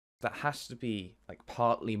That has to be like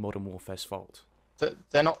partly Modern Warfare's fault.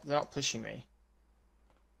 They're not pushing me.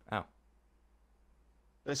 Oh.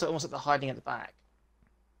 It's almost like they're hiding at the back.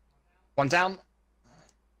 One down.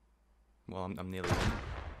 Well, I'm nearly done.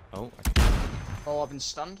 Oh, okay. Oh, I've been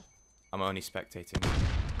stunned. I'm only spectating.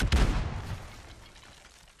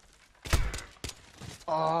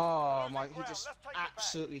 Oh my! He just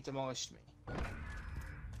absolutely demolished me.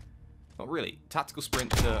 Not really. Tactical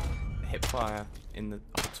sprint to hip fire in the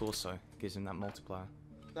upper torso gives him that multiplier.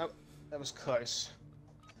 Nope, that was close.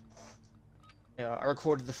 Yeah, I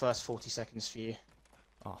recorded the first 40 seconds for you.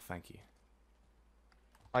 Oh, thank you.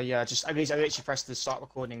 I literally pressed the start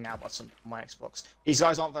recording now button on my Xbox. These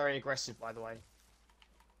guys aren't very aggressive, by the way.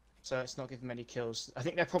 So it's not giving many kills. I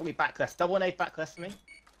think they're probably back left. Double nade back left for me.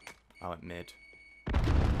 I went mid.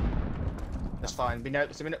 That's fine. We know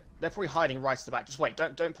they're probably hiding right at the back. Just wait.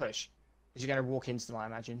 Don't push, because you're gonna walk into them, I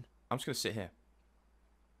imagine. I'm just gonna sit here.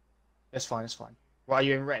 That's fine. That's fine. Why are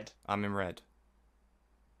you in red? I'm in red.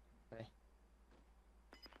 Okay.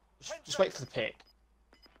 Just wait for the pick.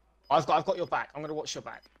 I've got your back. I'm gonna watch your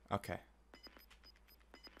back. Okay.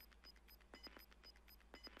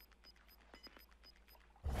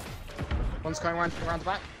 One's going around the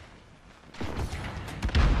back.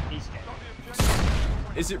 Easy game.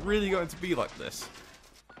 Is it really going to be like this?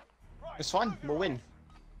 It's fine. We'll win.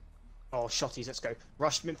 Oh, shotties. Let's go.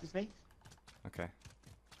 Rush mid with me. Okay.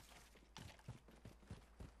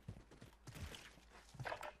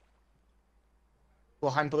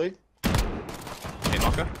 Behind blue. Hit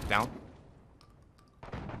marker. Down.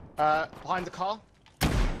 Behind the car. 2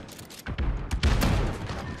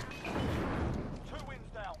 wins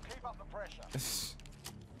down. Keep up the pressure.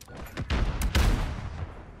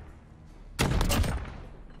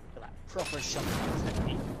 Proper shot.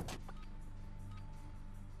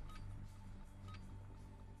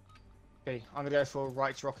 Okay, I'm gonna go for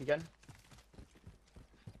right rock again.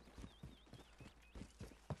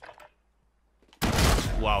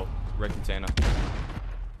 Wow. Red container.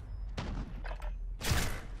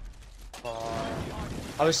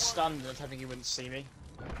 I was stunned of hoping he wouldn't see me.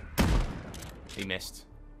 He missed.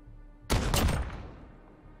 Give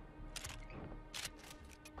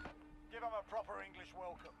him a proper English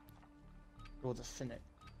welcome. Or the Finnick.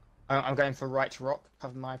 I'm going for right rock,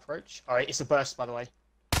 cover my approach. Alright, it's a burst, by the way.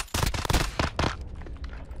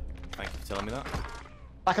 Thank you for telling me that.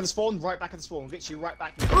 Back of the spawn, right back of the spawn. Literally right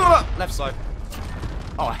back. Left side.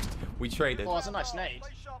 Oh, we traded. Oh, that's a nice nade.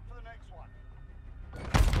 Stay sharp for the next one.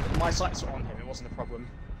 My sights were on him, it wasn't a problem.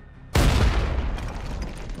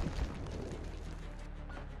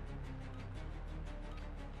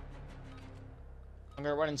 I'm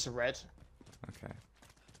gonna run into red. Okay.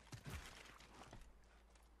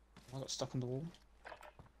 I got stuck on the wall.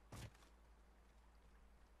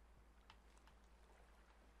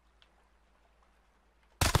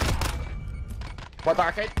 White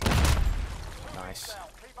barricade. Nice. Down.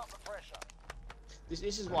 Keep up the pressure.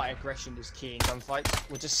 This is why aggression is key in gunfights.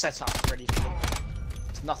 We're just set up ready for them.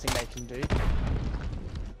 There's nothing they can do.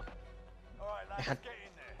 Alright, lads, had- get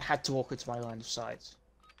in there. I had to walk into my line of sight.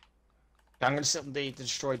 Okay, I'm gonna sit on the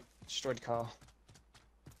destroyed car.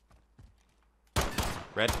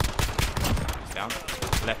 Red. He's down.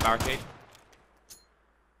 Left barricade.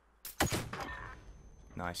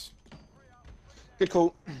 Nice. Good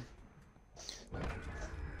call.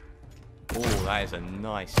 Oh, that is a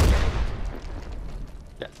nice.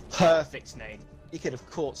 Yeah, perfect nade. He could have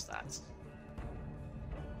caught that.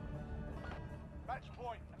 Match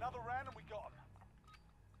point. Another round and we got him.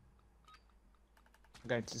 I'm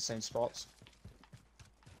going to the same spots.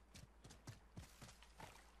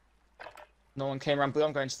 No one came around blue,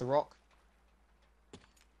 I'm going to the rock.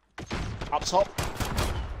 Up top.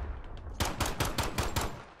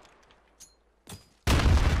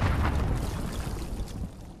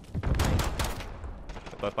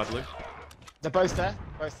 Both by blue. They're both there.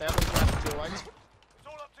 Both there. One's left to your right. It's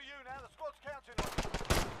all up to you now. The squad's counting on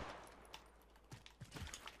you.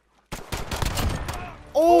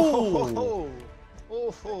 Oh!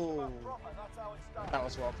 Oh! Proper. That's how it's done. That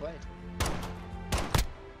was well played.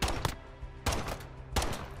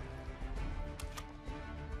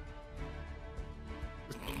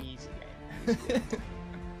 Easy game.